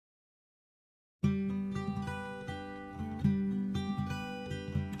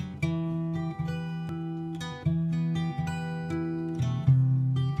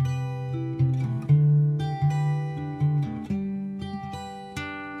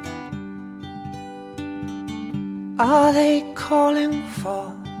Are they calling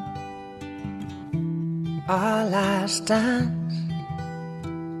for our last dance?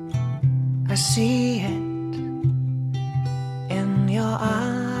 I see it in your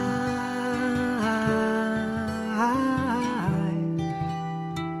eyes,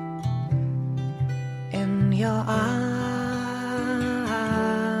 in your eyes.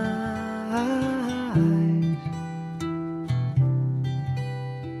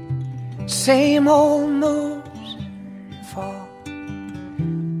 Same old moves for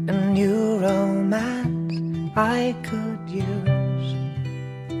a new romance I could use.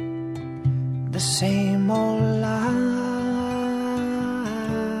 The same old lies,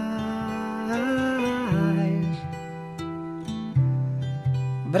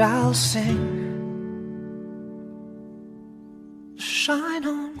 but I'll sing. Shine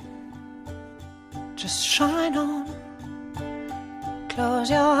on, just shine on. Close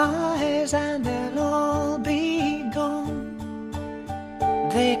your eyes and they'll all be gone.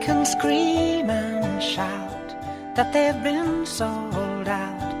 They can scream and shout that they've been sold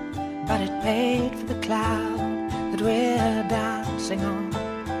out, but it paid for the cloud that we're dancing on.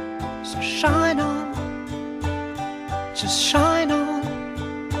 So shine on, just shine on,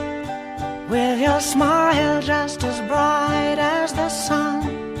 with your smile just as bright as the sun.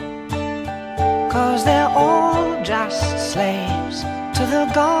 'Cause they're all just slaves to the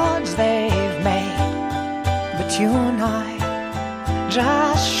gods they've made, but you and I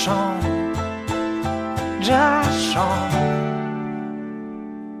just shone, just shone.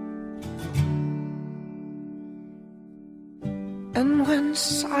 And when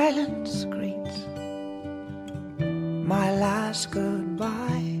silence greets my last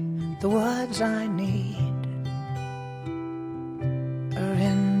goodbye, the words I need are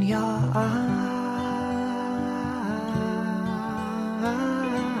in your eyes.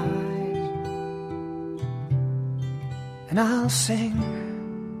 And I'll sing,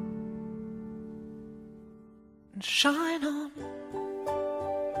 shine on,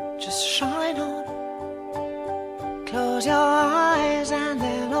 just shine on. Close your eyes and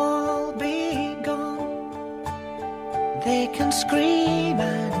they'll all be gone. They can scream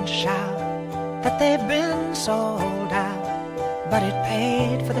and shout that they've been sold out, but it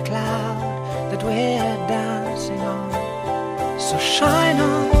paid for the cloud that we're dancing on. So shine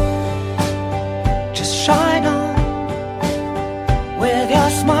on, just shine on, with your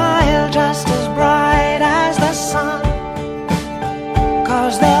smile just as bright as the sun.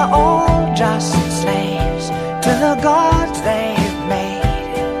 'Cause they're all just slaves to the gods they've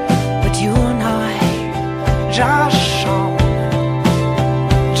made, but you and I just